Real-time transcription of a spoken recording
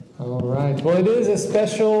All right. Well, it is a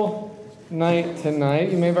special night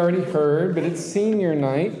tonight. You may have already heard, but it's senior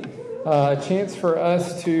night. A chance for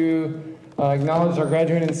us to acknowledge our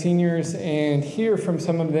graduating seniors and hear from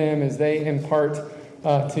some of them as they impart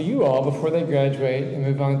to you all before they graduate and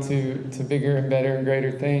move on to bigger and better and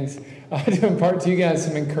greater things, to impart to you guys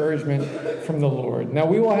some encouragement from the Lord. Now,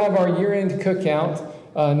 we will have our year-end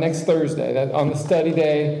cookout next Thursday, on the study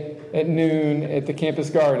day at noon at the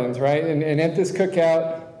campus gardens, right? And at this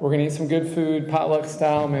cookout, we're going to eat some good food, potluck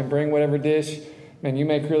style. Man, bring whatever dish, man, you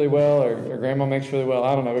make really well or grandma makes really well.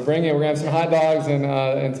 I don't know. But bring it. We're going to have some hot dogs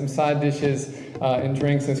and some side dishes and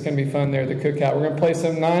drinks. And it's going to be fun there at the cookout. We're going to play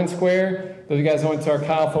some 9 Square. Those of you guys who went to our Chi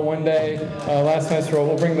Alpha one day last semester,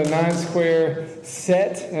 we'll bring the 9 Square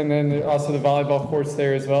set and then also the volleyball courts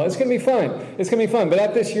there as well. It's going to be fun. It's going to be fun. But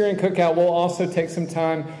at this year-end cookout, we'll also take some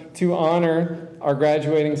time to honor our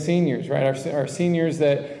graduating seniors, right? Our seniors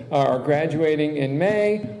that are graduating in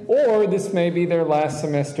May, or this may be their last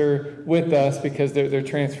semester with us because they're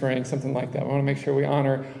transferring, something like that. We want to make sure we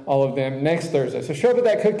honor all of them next Thursday. So show up at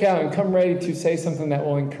that cookout and come ready to say something that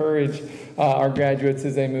will encourage our graduates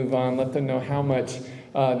as they move on. Let them know how much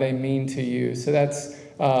they mean to you. So that's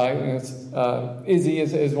Izzy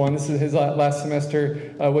is one. This is his last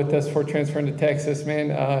semester with us before transferring to Texas,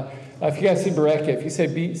 man. If you guys see Bereka, if you see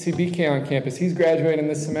BK on campus, he's graduating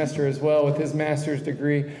this semester as well with his master's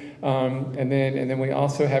degree. And then we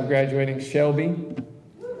also have graduating Shelby,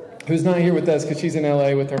 who's not here with us because she's in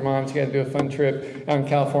LA with her mom. She got to do a fun trip out in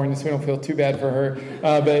California, so we don't feel too bad for her.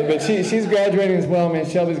 But she's graduating as well, man.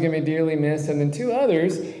 Shelby's going to be dearly missed. And then 2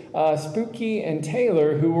 others, Spooky and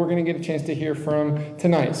Taylor, who we're going to get a chance to hear from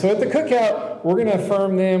tonight. So at the cookout, we're going to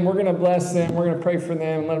affirm them, we're going to bless them, we're going to pray for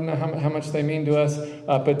them, let them know how much they mean to us.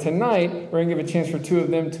 But tonight, we're going to give a chance for 2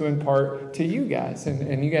 of them to impart to you guys,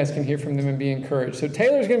 and you guys can hear from them and be encouraged. So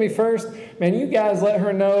Taylor's going to be first. Man, you guys let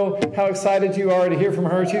her know how excited you are to hear from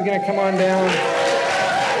her. She's going to come on down.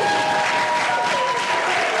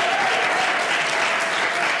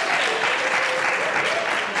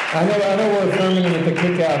 I know we're affirming them at the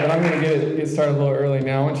cookout, but I'm going to get started a little early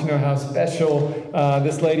now. I want you to know how special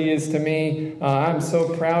this lady is to me. I'm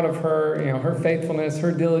so proud of her, her faithfulness,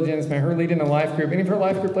 her diligence, man, her leading a life group. Any of her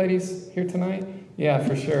life group ladies here tonight? Yeah,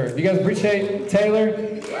 for sure. You guys appreciate Taylor?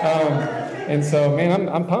 And so, man,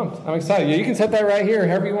 I'm pumped. I'm excited. Yeah, you can set that right here,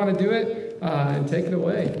 however you want to do it, and take it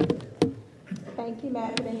away. Thank you,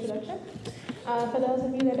 Matt, for the introduction. For those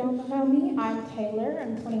of you that don't know me, I'm Taylor.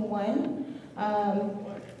 I'm 21.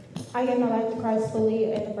 I gave my life to Christ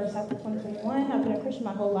fully in the first half of 2021. I've been a Christian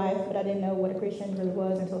my whole life, but I didn't know what a Christian really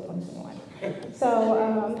was until 2021.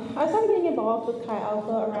 So I started getting involved with Chi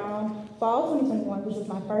Alpha around fall 2021, which was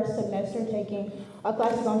my first semester taking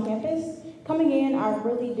classes on campus. Coming in, I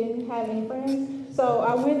really didn't have any friends, so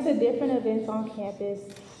I went to different events on campus.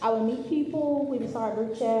 I would meet people, we would start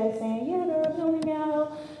group chats saying, yeah, girl, come hang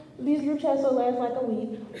out. These group chats will last like a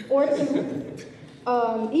week or 2.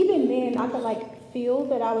 Even then, I could feel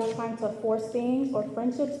that I was trying to force things or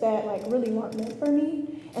friendships that really weren't meant for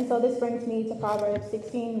me. And so this brings me to Proverbs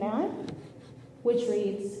 16:9, which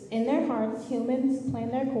reads, in their hearts humans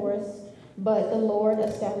plan their course, but the Lord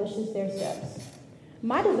establishes their steps.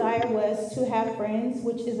 My desire was to have friends,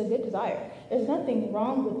 which is a good desire. There's nothing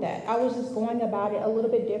wrong with that. I was just going about it a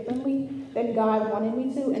little bit differently than God wanted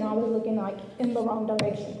me to, and I was looking in the wrong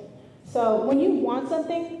direction. So when you want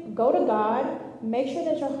something, go to God. Make sure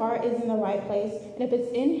that your heart is in the right place. And if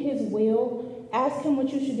it's in His will, ask Him what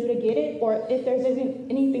you should do to get it, or if there's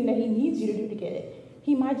anything that He needs you to do to get it.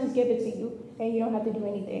 He might just give it to you, and you don't have to do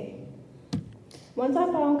anything. Once I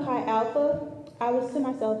found Chi Alpha, I was to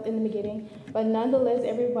myself in the beginning, but nonetheless,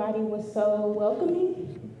 everybody was so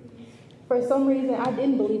welcoming. For some reason, I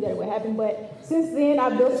didn't believe that it would happen, but since then,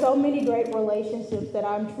 I've built so many great relationships that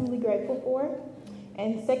I'm truly grateful for.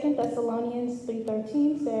 And 2 Thessalonians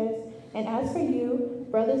 3:13 says, and as for you,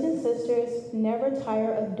 brothers and sisters, never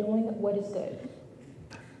tire of doing what is good.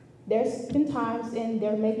 There's been times, and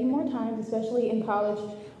there may be more times, especially in college,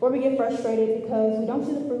 where we get frustrated because we don't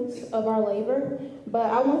see the fruits of our labor.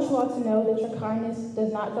 But I want you all to know that your kindness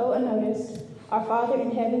does not go unnoticed. Our Father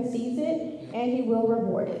in heaven sees it, and He will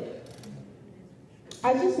reward it.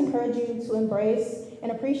 I just encourage you to embrace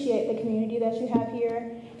and appreciate the community that you have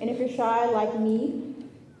here. And if you're shy like me,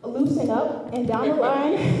 loosen up, and down the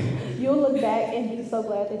line, you'll look back and be so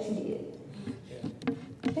glad that you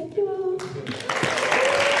did. Thank you all.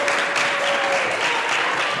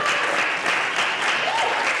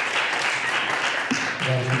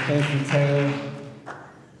 Thank you, Taylor. All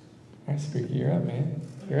right, Spooky, you're up, man.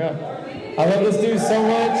 You're up. I love this dude so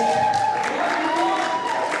much.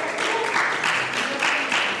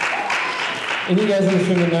 any of you guys in this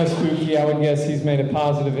room that know Spooky, I would guess he's made a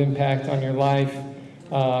positive impact on your life.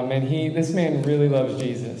 And this man really loves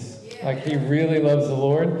Jesus. Like, he really loves the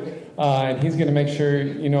Lord. And he's going to make sure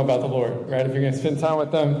you know about the Lord, right? If you're going to spend time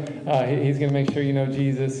with them, he's going to make sure you know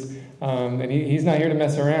Jesus. And he's not here to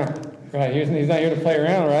mess around, right? He's not here to play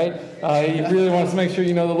around, right? He really wants to make sure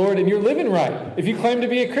you know the Lord and you're living right. If you claim to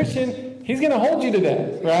be a Christian, he's going to hold you to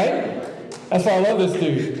that, right? That's why I love this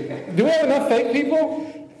dude. Do we have enough fake people?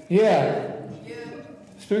 Yeah.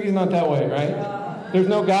 Spooky's not that way, right? There's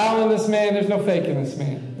no guile in this man. There's no fake in this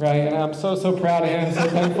man, right? And I'm so proud of him. So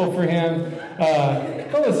thankful for him.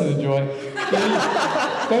 Go listen to Joy.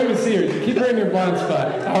 Don't even see her. Keep her in your blind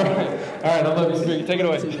spot. All right. I love you, Spooky. Take it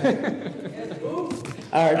away.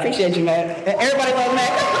 All right, appreciate you, Matt. Everybody love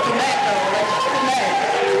Matt.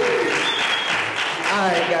 All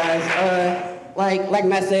right, guys. Like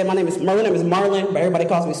Matt said, my name is Marlon, but everybody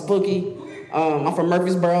calls me Spooky. I'm from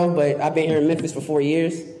Murfreesboro, but I've been here in Memphis for 4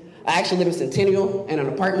 years. I actually live in Centennial in an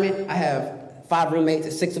apartment. I have 5 roommates.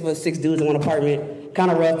 It's 6 of us, 6 dudes in one apartment.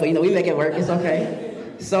 Kind of rough, but we make it work. It's okay.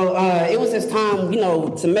 So it was this time,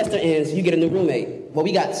 semester ends, you get a new roommate. Well,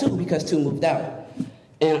 we got 2 because 2 moved out.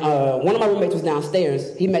 And one of my roommates was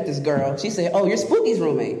downstairs. He met this girl. She said, "Oh, you're Spooky's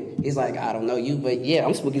roommate." He's like, "I don't know you, but yeah,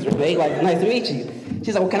 I'm Spooky's roommate. Like, nice to meet you."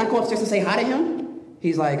 She's like, "Well, can I go upstairs and say hi to him?"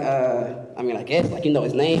 He's like, I guess, you know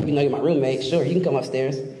his name. You know you're my roommate. Sure, you can come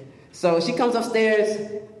upstairs. So she comes upstairs.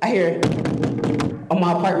 I hear on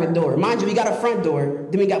my apartment door. Mind you, we got a front door.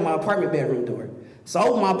 Then we got my apartment bedroom door. So I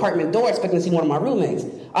open my apartment door expecting to see one of my roommates.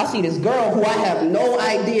 I see this girl who I have no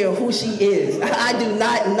idea who she is. I do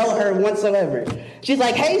not know her whatsoever. She's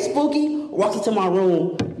like, "Hey, Spooky," walks into my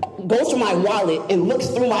room, goes to my wallet, and looks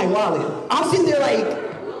through my wallet. I'm sitting there like,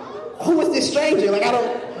 who is this stranger? Like, I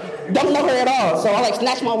don't know her at all. So I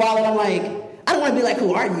snatch my wallet. I'm like, I don't want to be like,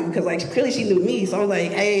 "Who are you?" Because clearly she knew me. So I was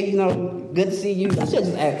like, "Hey, good to see you." I should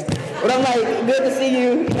have just asked. But I'm like, "Good to see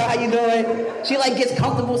you. How you doing?" She gets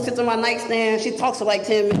comfortable, sits on my nightstand. She talks for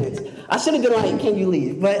 10 minutes. I should have been like, "Can you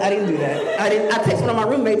leave?" But I didn't do that. I texted one of my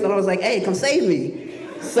roommates and I was like, "Hey, come save me."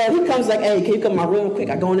 So he comes like, "Hey, can you come to my room real quick?"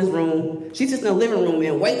 I go in his room. She sits in the living room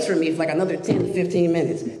and waits for me for another 10 to 15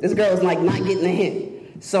 minutes. This girl is not getting a hint.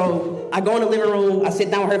 So I go in the living room. I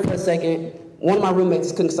sit down with her for a second. One of my roommates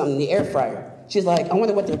is cooking something in the air fryer. She's like, "I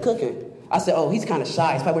wonder what they're cooking." I said, "Oh, he's kind of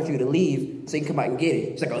shy. He's probably waiting for you to leave so he can come out and get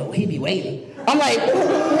it." She's like, "Oh, he be waiting." I'm like,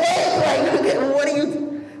 "What? What are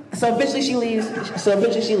you?" So eventually she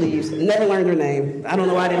leaves. Never learned her name. I don't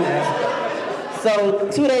know why I didn't ask. So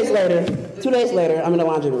 2 days later, I'm in the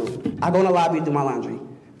laundry room. I go in the lobby to do my laundry.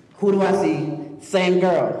 Who do I see? Same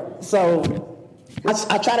girl. So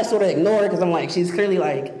I try to sort of ignore her because I'm like, she's clearly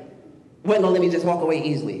wasn't gonna let me just walk away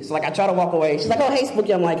easily. So I try to walk away. She's like, "Oh, hey,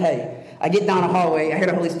 Spooky." I'm like, "Hey." I get down the hallway. I hear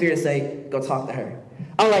the Holy Spirit say, "Go talk to her."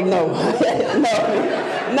 I'm like, "No, no,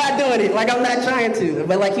 not doing it. I'm not trying to."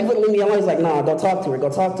 But he wouldn't leave me alone. He's like, "No, go talk to her. Go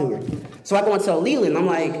talk to her." So I go and tell Leland. I'm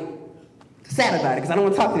like, sad about it because I don't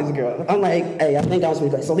want to talk to this girl. I'm like, "Hey, I think I was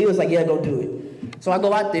going to." So Leland's like, "Yeah, go do it." So I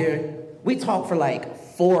go out there. We talk for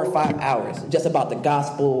 4 or 5 hours just about the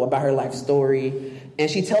gospel, about her life story. And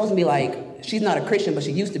she tells me she's not a Christian, but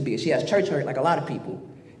she used to be. She has church hurt like a lot of people.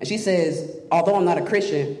 And she says, "Although I'm not a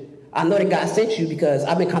Christian, I know that God sent you because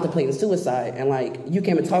I've been contemplating suicide, and you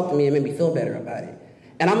came and talked to me and made me feel better about it."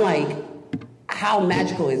 And I'm like, how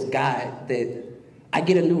magical is God that I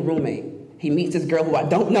get a new roommate? He meets this girl who I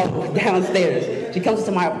don't know downstairs. She comes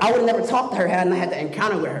to I would have never talked to her had I not had the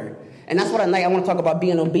encounter with her. And that's what I want to talk about,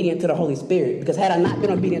 being obedient to the Holy Spirit. Because had I not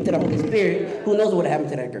been obedient to the Holy Spirit, who knows what would have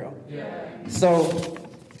happened to that girl? Yeah. So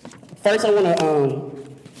first I want to,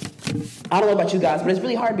 I don't know about you guys, but it's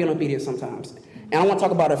really hard being obedient sometimes. And I want to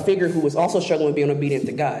talk about a figure who was also struggling with being obedient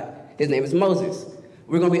to God. His name is Moses.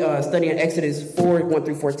 We're going to be studying Exodus 4, 1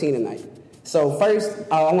 through 14 tonight. So first,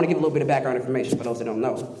 I want to give a little bit of background information for those that don't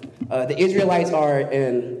know. The Israelites are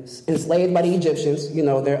enslaved by the Egyptians.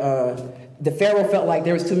 The Pharaoh felt like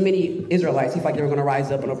there was too many Israelites. He felt like they were going to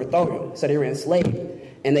rise up and overthrow him. So they were enslaved.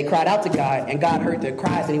 And they cried out to God, and God heard their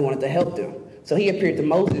cries, and he wanted to help them. So he appeared to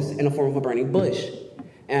Moses in the form of a burning bush.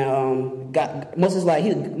 And God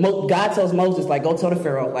tells Moses, "Go tell the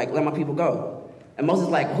Pharaoh, let my people go." And Moses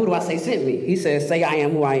is like, "Who do I say sent me?" He says, "Say I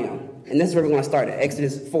am who I am." And this is where we're going to start at,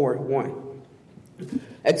 Exodus 4:1.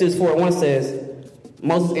 Exodus 4:1 says,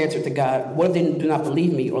 Moses answered to God, "What if they do not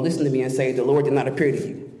believe me or listen to me and say, 'The Lord did not appear to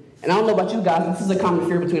you'?" And I don't know about you guys, this is a common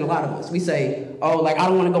fear between a lot of us. We say, I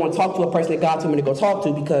don't want to go and talk to a person that God told me to go talk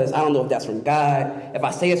to because I don't know if that's from God. If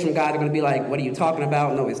I say it's from God, they're going to be like, "What are you talking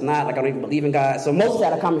about?" No, it's not. I don't even believe in God. So Moses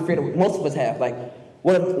had a common fear that most of us have.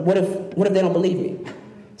 What if they don't believe me?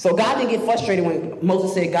 So God didn't get frustrated when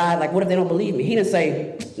Moses said, "God, what if they don't believe me?" He didn't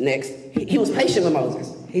say, "Next." he was patient with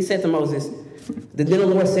Moses. He said to Moses, then the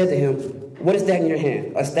Lord said to him, what is that in your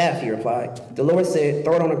hand? A staff, he replied. The Lord said,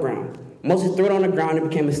 throw it on the ground. Moses threw it on the ground and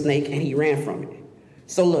became a snake, and he ran from it.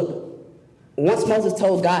 So look, once Moses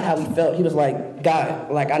told God how he felt, he was like,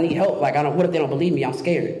 God, like, I need help. Like, what if they don't believe me? I'm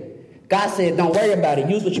scared. God said, don't worry about it.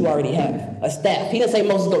 Use what you already have, a staff. He didn't say,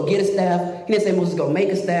 Moses, go get a staff. He didn't say, Moses, go make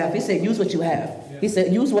a staff. He said, use what you have. He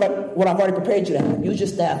said, use what I've already prepared you to have. Use your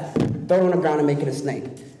staff, throw it on the ground, and make it a snake.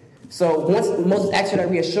 So once Moses asked for that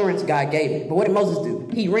reassurance, God gave it. But what did Moses do?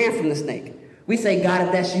 He ran from the snake. We say, God,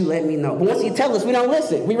 if that's you, let me know. But once he tells us, we don't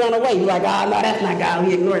listen. We run away. We're like, no, that's not God.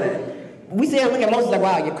 We ignore that. We say, look at Moses like,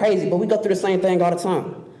 wow, you're crazy. But we go through the same thing all the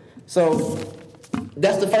time. So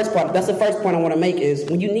that's the first part. That's the first point I want to make is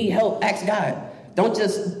when you need help, ask God. Don't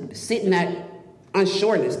just sit in that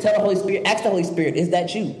unsureness. Tell the Holy Spirit, ask the Holy Spirit, is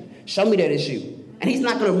that you? Show me that it's you. And he's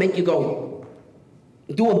not going to make you go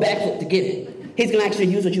do a backflip to get it. He's going to actually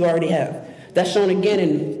use what you already have. That's shown again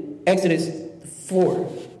in Exodus 4.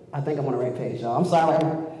 I think I'm on the right page, y'all. I'm sorry.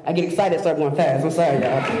 I get excited and start going fast. I'm sorry,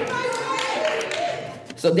 y'all.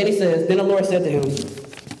 So then he says, then the Lord said to him,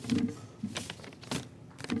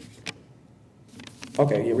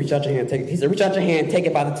 okay, yeah, reach out your hand. He said, reach out your hand, take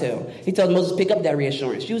it by the tail. He tells Moses, pick up that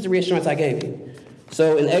reassurance. Use the reassurance I gave you.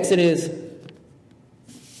 So in Exodus,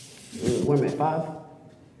 wait a minute, 5?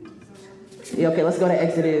 Yeah, okay, let's go to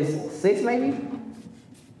Exodus 6 maybe?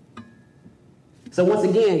 So once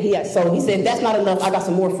again, he said, that's not enough, I got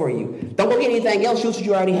some more for you. Don't go get anything else, use what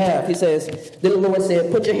you already have. He says, then the Lord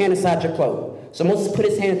said, put your hand inside your cloak. So Moses put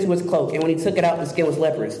his hand into his cloak, and when he took it out, the skin was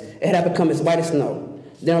leprous. It had become as white as snow.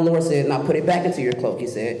 Then the Lord said, now put it back into your cloak, he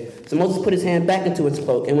said. So Moses put his hand back into his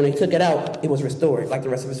cloak, and when he took it out, it was restored, like the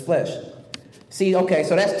rest of his flesh. See, okay,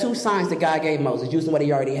 so that's 2 signs that God gave Moses, using what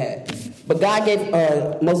he already had. But God gave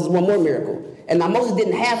Moses one more miracle. And now Moses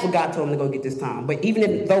didn't have what God told him to go get this time. But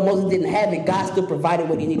even though Moses didn't have it, God still provided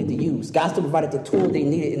what he needed to use. God still provided the tool that he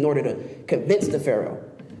needed in order to convince the Pharaoh.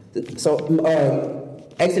 So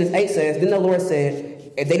Exodus 8 says, then the Lord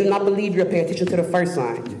said, if they do not believe you or pay attention to the first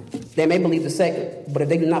sign, they may believe the second. But if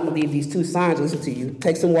they do not believe these 2 signs, listen to you,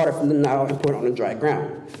 take some water from the Nile and pour it on the dry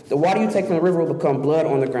ground. The water you take from the river will become blood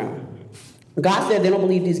on the ground. God said they don't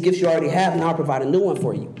believe these gifts you already have, now I'll provide a new one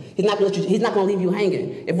for you. He's not going to leave you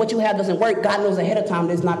hanging. If what you have doesn't work, God knows ahead of time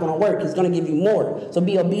that it's not going to work. He's going to give you more. So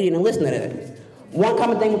be obedient and listen to that. One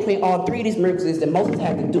common thing between all 3 of these miracles is that Moses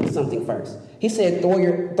had to do something first. He said, throw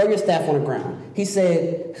your staff on the ground. He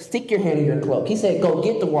said, stick your hand in your cloak. He said, go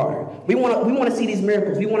get the water. We want to see these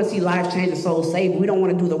miracles. We want to see lives change and souls saved. We don't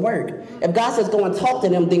want to do the work. If God says go and talk to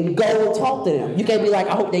them, then go and talk to them. You can't be like,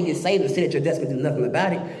 I hope they get saved and sit at your desk and do nothing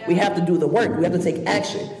about it. We have to do the work. We have to take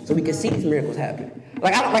action so we can see these miracles happen.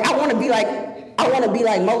 I want to be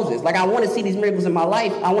like Moses. Like, I want to see these miracles in my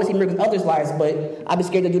life. I want to see miracles in others' lives, but I'll be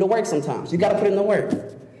scared to do the work sometimes. You got to put in the work.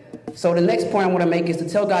 So the next point I want to make is to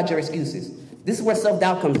tell God your excuses. This is where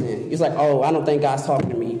self-doubt comes in. It's like, oh, I don't think God's talking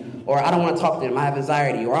to me. Or I don't want to talk to them. I have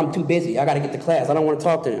anxiety. Or I'm too busy. I got to get to class. I don't want to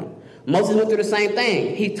talk to them. Moses went through the same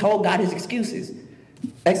thing. He told God his excuses.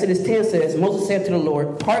 Exodus 10 says, Moses said to the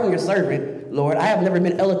Lord, pardon your servant, Lord. I have never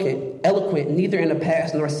been eloquent, neither in the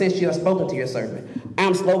past nor since you have spoken to your servant. I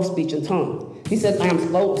am slow of speech and tongue. He says, I am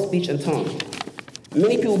slow of speech and tongue.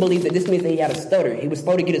 Many people believe that this means that he had a stutter. He was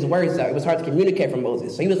slow to get his words out. It was hard to communicate from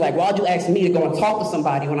Moses. So he was like, why'd you ask me to go and talk to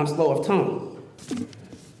somebody when I'm slow of tongue?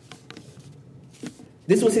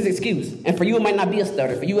 This was his excuse. And for you, it might not be a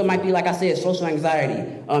stutter. For you, it might be, like I said, social anxiety.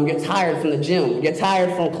 You're tired from the gym. You're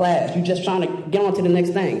tired from class. You're just trying to get on to the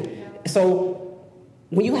next thing. So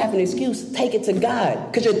when you have an excuse, take it to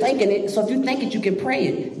God. Because you're thinking it. So if you think it, you can pray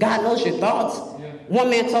it. God knows your thoughts. One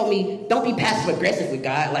man told me, don't be passive-aggressive with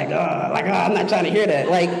God. I'm not trying to hear that.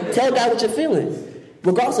 Like, tell God what you're feeling.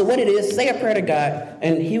 Regardless of what it is, say a prayer to God,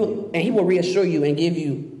 and he will reassure you and give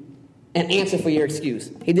you an answer for your excuse.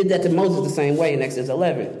 He did that to Moses the same way in Exodus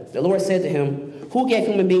 11. The Lord said to him, who gave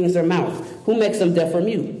human beings their mouth? Who makes them deaf or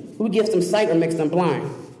mute? Who gives them sight or makes them blind?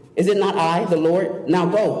 Is it not I, the Lord? Now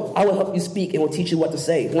go. I will help you speak and will teach you what to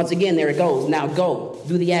say. Once again, there it goes. Now go.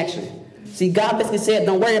 Do the action. See, God basically said,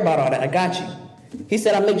 don't worry about all that. I got you. He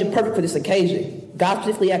said, I made you perfect for this occasion. God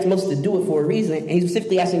specifically asked Moses to do it for a reason, and he's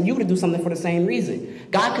specifically asking you to do something for the same reason.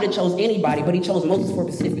 God could have chose anybody, but he chose Moses for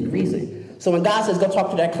a specific reason. So when God says, go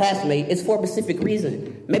talk to that classmate, it's for a specific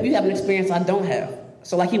reason. Maybe you have an experience I don't have.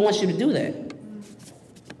 So he wants you to do that.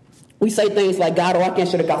 We say things like, God, I can't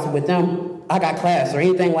share the gospel with them. I got class or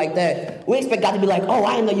anything like that. We expect God to be like, oh,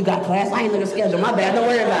 I didn't know you got class. I didn't know your schedule. My bad. Don't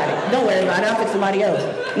worry about it. Don't worry about it. I'll fix somebody else.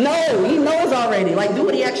 No, he knows already. Do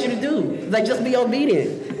what he asks you to do. Just be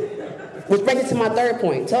obedient. Which brings me to my third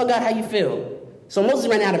point. Tell God how you feel. So Moses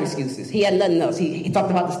ran out of excuses. He had nothing else. He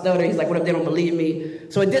talked about the stutter. He's like, what if they don't believe me?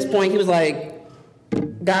 So at this point, he was like,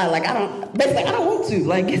 God, like, I don't want to.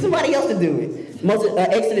 Like, get somebody else to do it.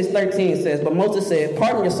 Exodus 13 says, but Moses said,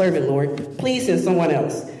 pardon your servant, Lord. Please send someone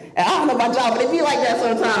else. And I don't know about y'all, but it be like that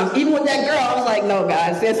sometimes. Even with that girl, I was like, no,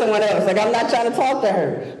 God, send someone else. Like, I'm not trying to talk to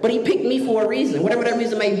her. But he picked me for a reason. Whatever that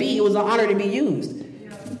reason may be, it was an honor to be used.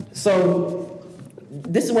 So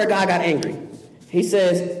this is where God got angry. He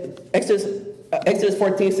says, Exodus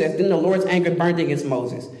 14 says, then the Lord's anger burned against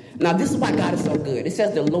Moses. Now, this is why God is so good. It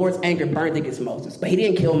says the Lord's anger burned against Moses. But he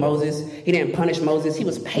didn't kill Moses. He didn't punish Moses. He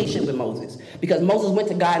was patient with Moses. Because Moses went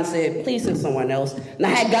to God and said, please send someone else. Now,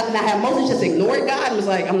 had Moses just ignored God and was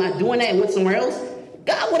like, I'm not doing that, and went somewhere else,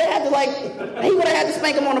 God would have had to, he would have had to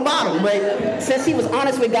spank him on the bottom. But since he was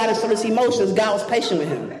honest with God and showed his emotions, God was patient with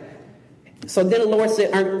him. So then the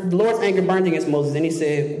Lord's anger burned against Moses, and he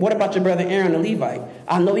said, what about your brother Aaron the Levite?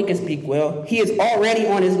 I know he can speak well. He is already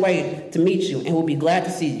on his way to meet you and will be glad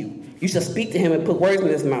to see you. You shall speak to him and put words in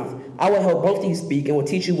his mouth. I will help both of you speak and will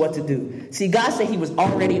teach you what to do. See, God said he was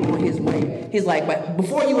already on his way. He's like, but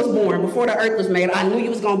before you was born, before the earth was made, I knew you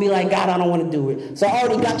was going to be like, God, I don't want to do it. So I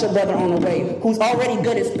already got your brother on the way, who's already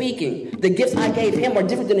good at speaking. The gifts I gave him are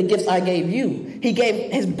different than the gifts I gave you. He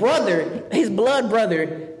gave his brother, his blood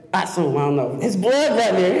brother, I don't know, his blood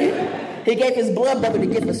brother, he gave his blood brother the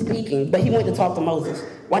gift of speaking, but he went to talk to Moses.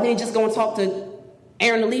 Why didn't he just go and talk to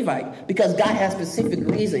Aaron the Levite? Because God has specific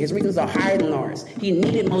reasons. His reasons are higher than ours. He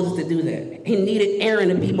needed Moses to do that. He needed Aaron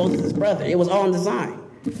to be Moses' brother. It was all in design.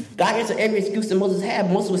 God answered every excuse that Moses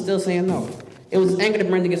had. Moses was still saying no. It was anger that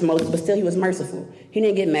burned against Moses, but still he was merciful. He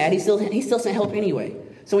didn't get mad. He still sent help anyway.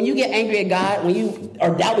 So when you get angry at God, when you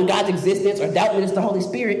are doubting God's existence or doubting it's the Holy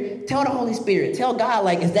Spirit, tell the Holy Spirit. Tell God,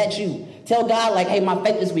 like, is that you? Tell God, like, hey, my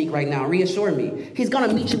faith is weak right now. Reassure me. He's going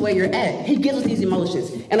to meet you where you're at. He gives us these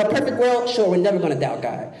emotions. In a perfect world, sure, we're never going to doubt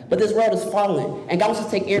God. But this world is fallen. And God wants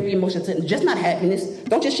to take every emotion to just not happiness.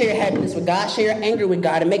 Don't just share your happiness with God. Share your anger with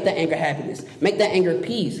God and make that anger happiness. Make that anger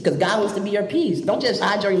peace, because God wants to be your peace. Don't just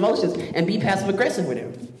hide your emotions and be passive-aggressive with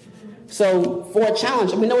him. So for a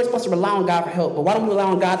challenge, we know we're supposed to rely on God for help, but why don't we rely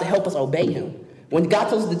on God to help us obey him? When God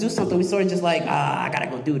tells us to do something, we sort of just like, I got to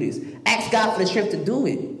go do this. Ask God for the strength to do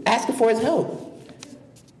it. Ask him for his help.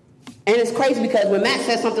 And it's crazy because when Matt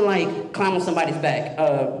says something like, climb on somebody's back,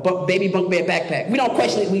 baby bunk bed backpack, we don't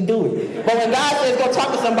question it, we do it. But when God says go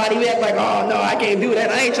talk to somebody, we act like, oh, no, I can't do that.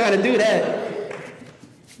 I ain't trying to do that.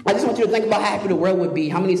 I just want you to think about how happy the world would be,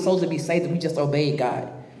 how many souls would be saved if we just obeyed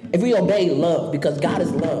God. If we obey love, because God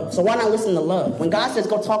is love. So why not listen to love? When God says,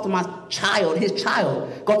 go talk to my child, his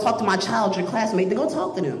child, go talk to my child, your classmate, then go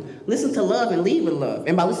talk to them. Listen to love and lead with love.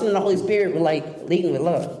 And by listening to the Holy Spirit, we're like leading with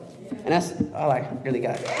love. And that's all I really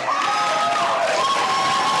got.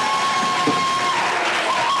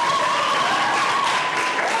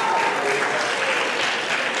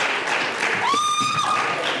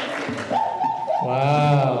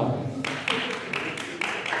 Wow.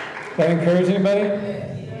 That encourage anybody?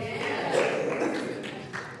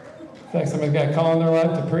 It's like somebody's got a call in their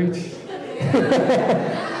life to preach.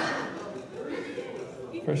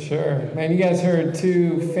 For sure. Man, you guys heard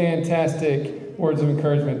two fantastic words of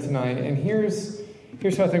encouragement tonight. And here's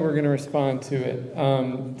how I think we're going to respond to it.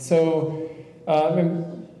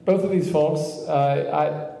 Both of these folks,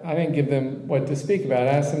 I didn't give them what to speak about. I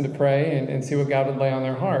asked them to pray and see what God would lay on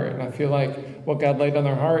their heart. And I feel like what God laid on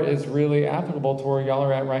their heart is really applicable to where y'all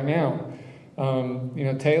are at right now.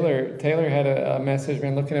 Taylor had a message,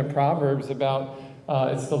 man, looking at Proverbs about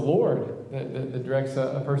it's the Lord that directs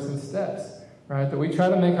a person's steps, right? That we try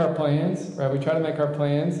to make our plans, right? We try to make our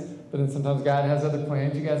plans, but then sometimes God has other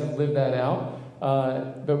plans. You guys have lived that out.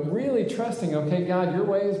 But really trusting, okay, God, your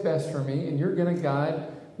way is best for me, and you're going to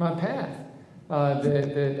guide my path.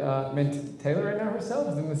 Taylor right now herself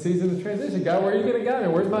is in the season of transition. God, where are you going to guide me?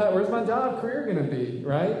 Where's my job, career going to be,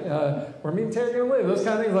 right? Where me and Taylor going to live? Those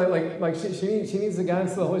kind of things. Like she needs the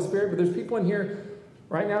guidance of the Holy Spirit. But there's people in here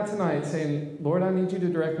right now tonight saying, Lord, I need you to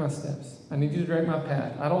direct my steps. I need you to direct my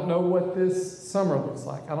path. I don't know what this summer looks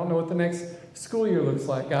like. I don't know what the next school year looks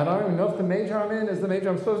like. God, I don't even know if the major I'm in is the major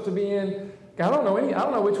I'm supposed to be in. God, I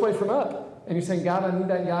don't know which way from up. And you're saying, God, I need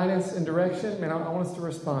that guidance and direction. Man, I want us to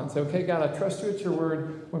respond. Say, okay, God, I trust you at your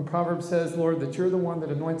word. When Proverbs says, Lord, that you're the one that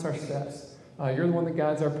anoints our steps. You're the one that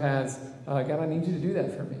guides our paths. God, I need you to do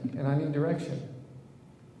that for me. And I need direction.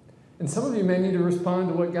 And some of you may need to respond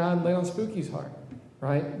to what God laid on Spooky's heart,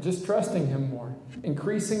 right? Just trusting him more.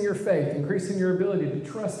 Increasing your faith. Increasing your ability to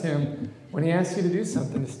trust him when he asks you to do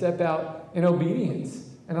something. To step out in obedience.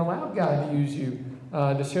 And allow God to use you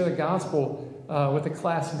to share the gospel with a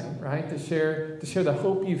classmate, right? To share the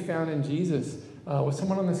hope you found in Jesus with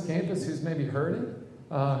someone on this campus who's maybe hurting,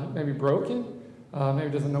 maybe broken, maybe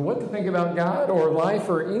doesn't know what to think about God or life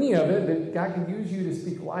or any of it, that God can use you to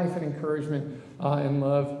speak life and encouragement and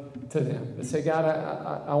love to them. To say, God,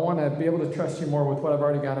 I want to be able to trust you more with what I've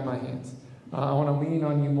already got in my hands. I want to lean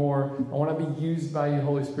on you more. I want to be used by you,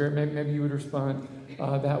 Holy Spirit. Maybe you would respond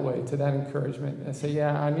that way to that encouragement and say,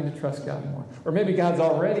 yeah, I need to trust God more. Or maybe God's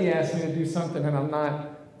already asked me to do something and I'm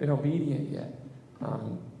not been obedient yet.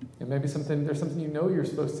 And maybe there's something you know you're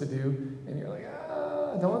supposed to do and you're like,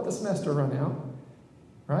 don't let the semester run out.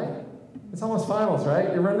 Right? It's almost finals,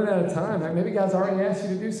 right? You're running out of time. Like maybe God's already asked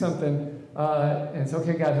you to do something, and it's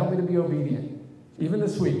okay, God, help me to be obedient. Even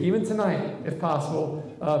this week, even tonight, if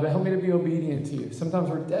possible, but help me to be obedient to you. Sometimes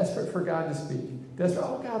we're desperate for God to speak. Desperate,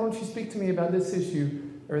 oh, God, won't you speak to me about this issue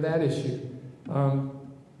or that issue?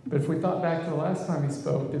 But if we thought back to the last time he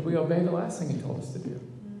spoke, did we obey the last thing he told us to do?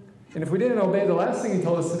 And if we didn't obey the last thing he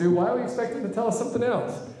told us to do, why are we expecting to tell us something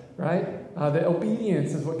else? Right? The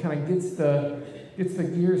obedience is what kind of gets the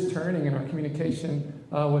gears turning in our communication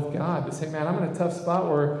with God. To say, man, I'm in a tough spot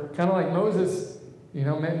where, kind of like Moses,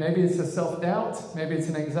 maybe it's a self-doubt, maybe it's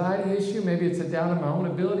an anxiety issue, maybe it's a doubt in my own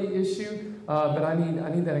ability issue, but I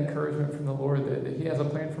need that encouragement from the Lord that he has a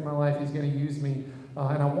plan for my life. He's going to use me,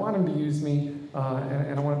 and I want him to use me,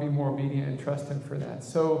 and I want to be more obedient and trust him for that.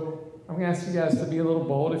 So I'm going to ask you guys to be a little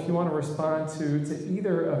bold. If you want to respond to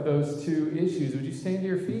either of those two issues, would you stand to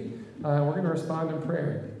your feet? We're going to respond in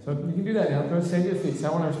prayer. So you can do that now. Go stand to your feet. So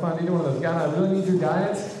I want to respond to either one of those. God, I really need your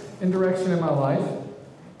guidance and direction in my life.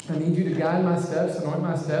 I need you to guide my steps, anoint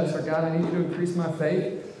my steps. Or God, I need you to increase my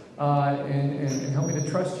faith and help me to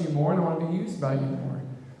trust you more. And I want to be used by you more.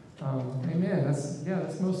 Amen.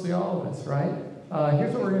 That's mostly all of us, right?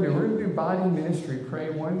 Here's what we're going to do. We're going to do body ministry. Pray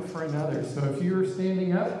one for another. So if you're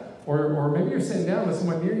standing up, or maybe you're sitting down with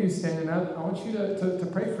someone near you standing up, I want you to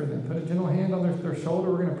pray for them. Put a gentle hand on their shoulder.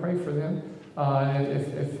 We're going to pray for them.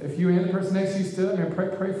 If you and the person next to you stood, man,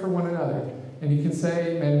 pray for one another. And you can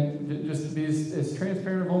say, man, just be as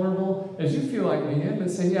transparent and vulnerable as you feel like being,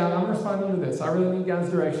 but say, yeah, I'm responding to this. I really need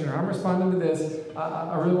God's direction. Or I'm responding to this.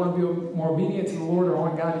 I really want to be more obedient to the Lord, or I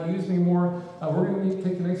want God to use me more. We're going to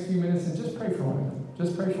take the next few minutes and just pray for one another.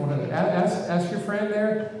 Just pray for one another. Ask your friend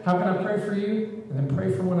there, how can I pray for you? And then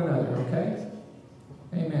pray for one another, okay?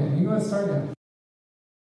 Amen. You want to start now.